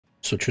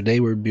So today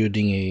we're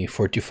building a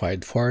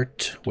fortified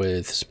fort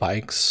with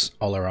spikes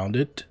all around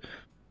it,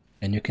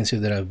 and you can see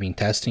that I've been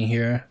testing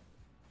here,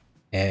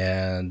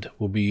 and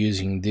we'll be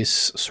using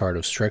this sort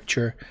of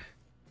structure.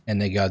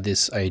 And I got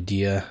this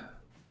idea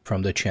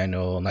from the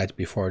channel Night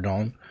Before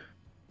Dawn,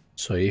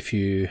 so if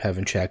you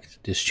haven't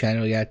checked this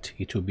channel yet,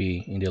 it will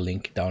be in the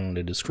link down in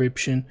the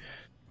description.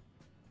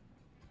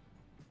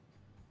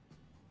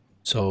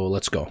 So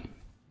let's go.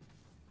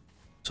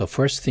 So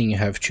first thing you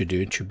have to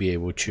do to be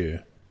able to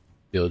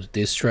build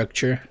this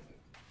structure,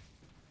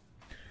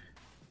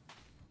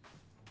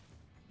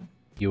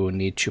 you will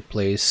need to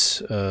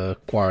place a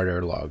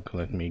quarter log.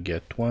 Let me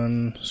get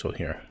one. So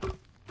here.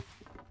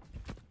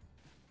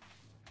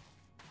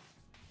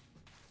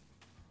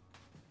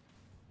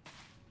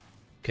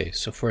 Okay,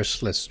 so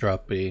first let's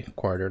drop a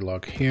quarter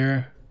log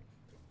here,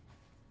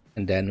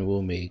 and then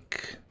we'll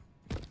make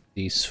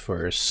these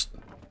first.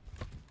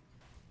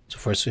 So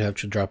first we have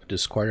to drop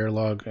this quarter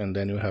log, and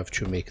then we have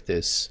to make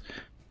this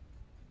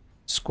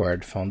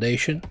squared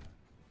foundation.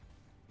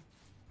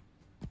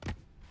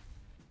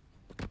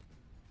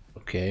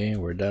 Okay,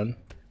 we're done.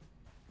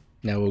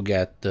 Now we'll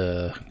get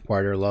the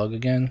quarter log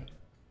again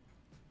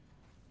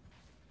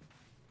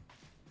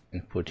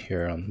and put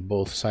here on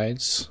both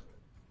sides,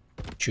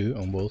 2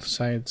 on both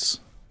sides.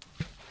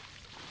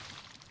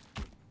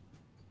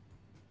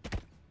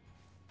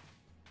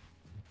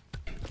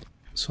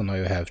 So now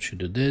you have to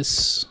do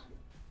this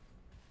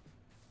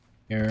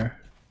here.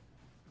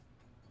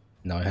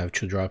 Now I have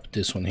to drop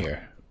this one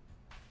here,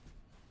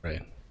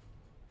 right?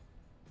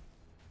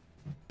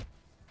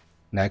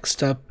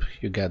 Next up,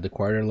 you get the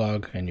quarter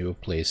log and you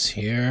place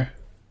here.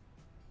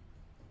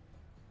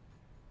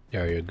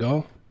 There you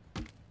go.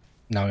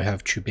 Now you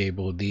have to be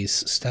able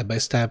these step by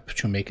step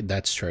to make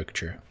that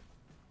structure.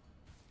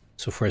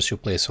 So first you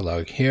place a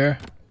log here,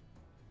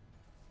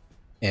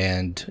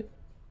 and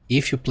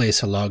if you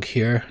place a log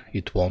here,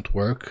 it won't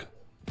work.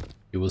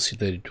 You will see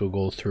that it will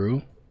go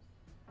through.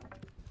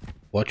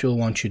 What you'll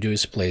want to do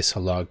is place a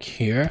log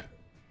here,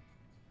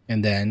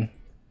 and then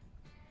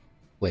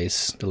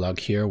place the log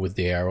here with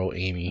the arrow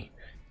aiming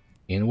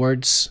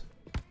inwards.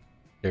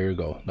 There you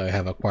go. Now you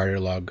have a quarter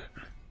log.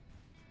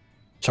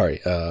 Sorry,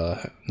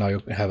 now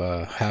you have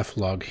a half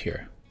log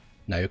here.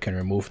 Now you can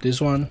remove this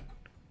one,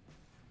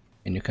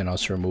 and you can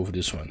also remove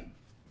this one.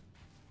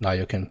 Now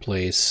you can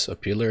place a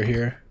pillar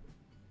here,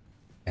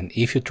 and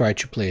if you try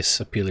to place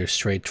a pillar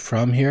straight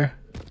from here,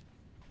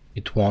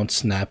 it won't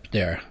snap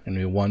there, and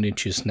we want it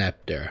to snap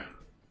there.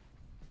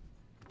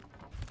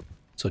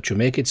 So to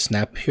make it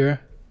snap here,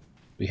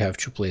 we have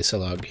to place a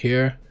log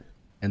here,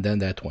 and then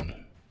that one.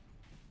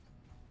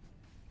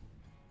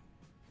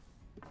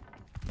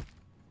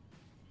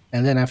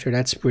 And then after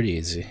that's pretty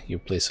easy. You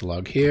place a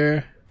log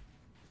here,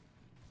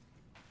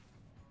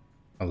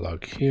 a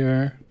log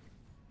here,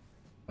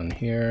 one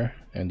here,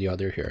 and the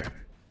other here.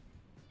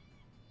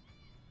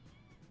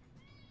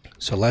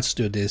 So let's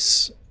do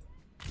this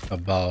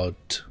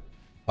about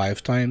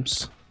 5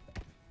 times.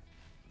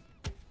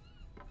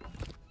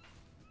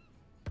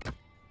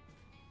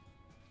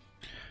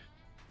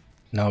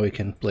 Now we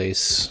can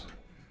place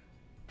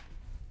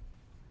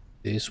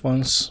these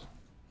ones.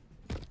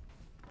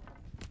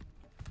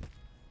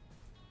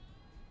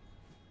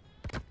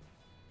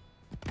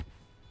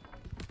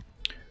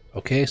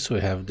 Okay, so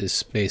we have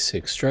this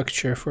basic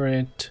structure for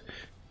it.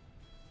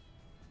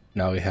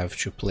 Now we have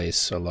to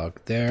place a log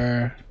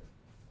there.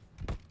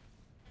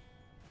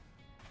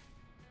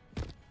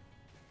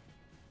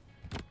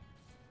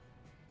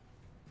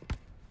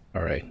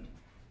 Alright.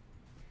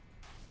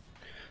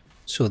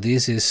 So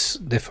this is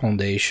the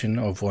foundation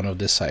of one of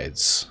the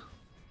sides.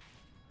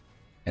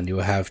 And you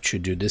have to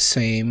do the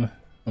same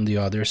on the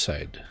other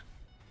side.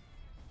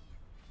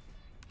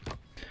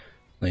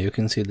 Now you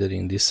can see that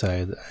in this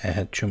side I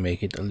had to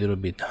make it a little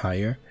bit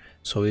higher.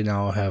 So we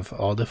now have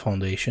all the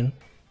foundation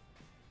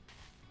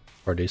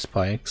for the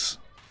spikes.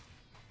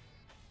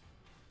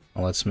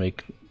 Now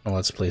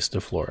let's place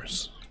the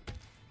floors.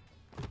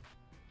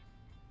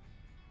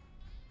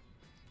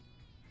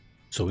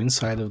 So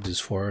inside of this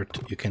fort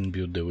you can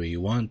build the way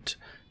you want.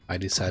 I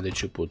decided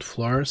to put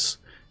floors,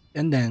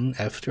 and then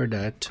after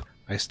that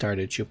I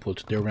started to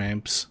put the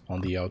ramps on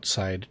the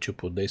outside to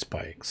put the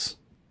spikes.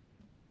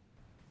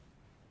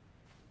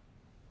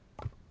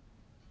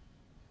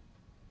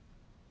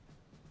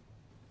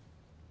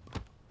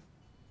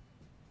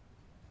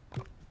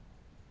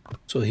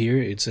 So here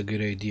it's a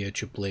good idea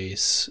to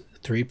place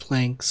 3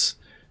 planks,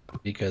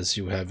 because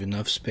you have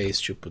enough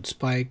space to put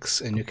spikes,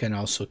 and you can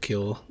also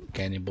kill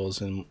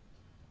cannibals and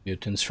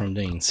mutants from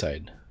the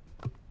inside.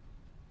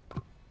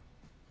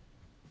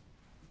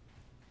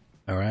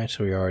 Alright,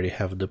 so we already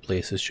have the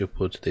places to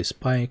put the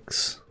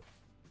spikes.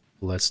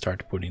 Let's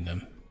start putting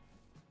them.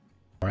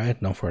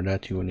 Alright, now for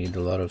that you will need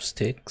a lot of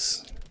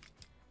sticks.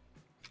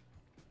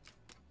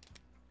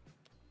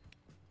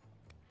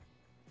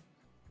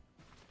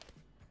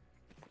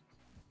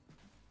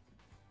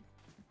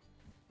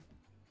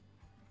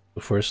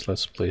 So first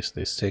let's place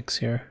the sticks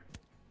here.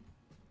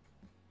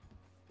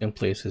 You can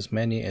place as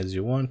many as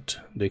you want.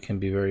 They can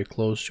be very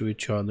close to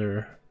each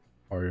other,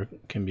 or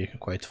can be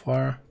quite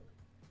far.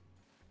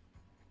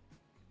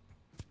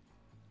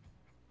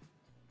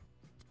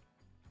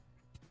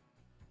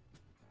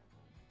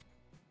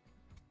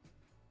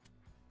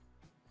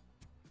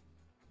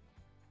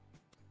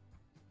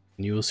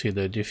 And you will see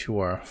that if you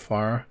are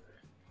far,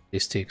 the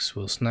sticks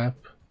will snap,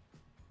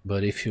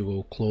 but if you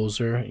go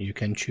closer, you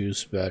can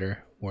choose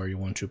better where you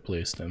want to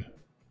place them.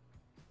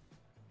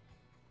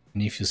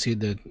 And if you see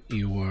that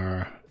you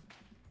are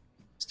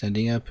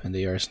standing up and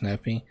they are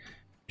snapping,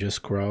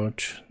 just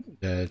crouch,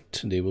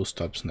 that they will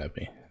stop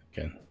snapping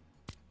again.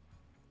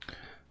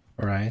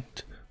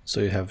 Alright,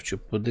 so you have to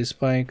put the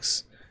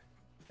spikes,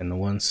 and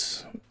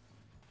once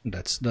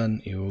that's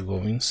done, you will go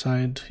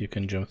inside. You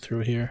can jump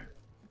through here.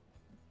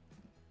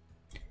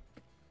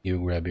 You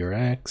grab your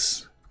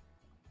axe,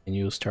 and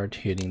you start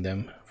hitting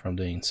them from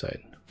the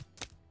inside.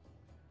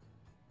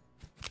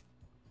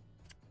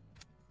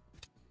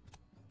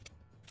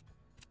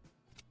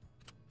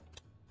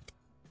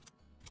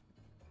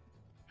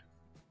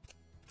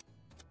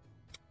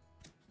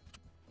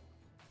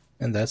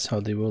 And that's how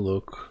they will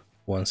look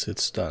once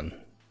it's done.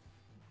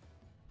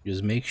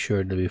 Just make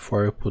sure that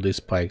before you put the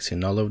spikes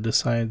in all of the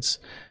sides,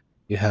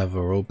 you have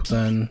a rope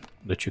gun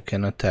that you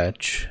can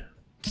attach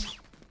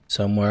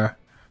somewhere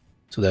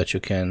so that you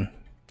can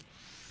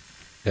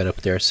get up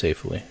there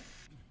safely.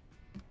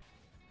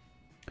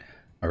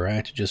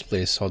 Alright, just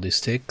place all the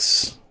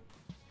sticks.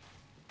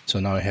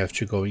 So now I have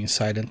to go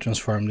inside and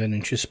transform them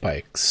into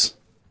spikes.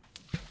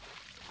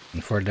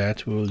 And for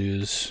that we'll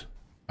use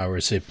our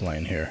zip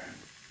line here.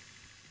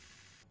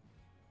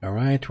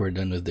 Alright, we're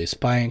done with the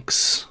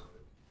spikes.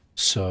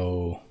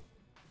 So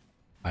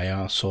I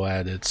also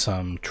added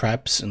some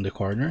traps in the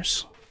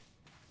corners.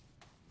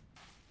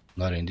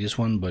 Not in this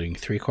one, but in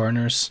 3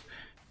 corners.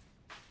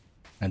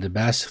 And the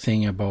best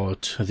thing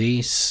about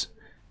these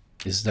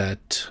is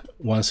that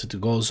once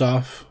it goes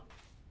off,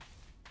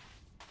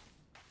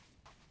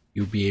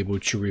 you'll be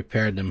able to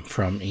repair them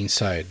from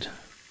inside.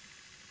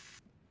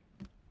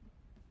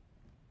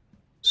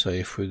 So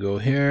if we go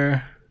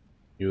here,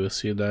 you will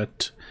see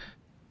that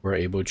we're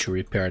able to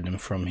repair them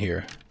from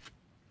here,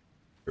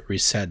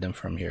 reset them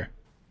from here.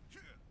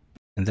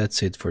 And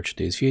that's it for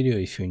today's video.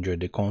 If you enjoyed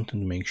the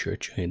content, make sure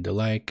to hit the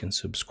like and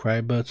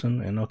subscribe button,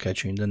 and I'll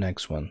catch you in the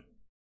next one.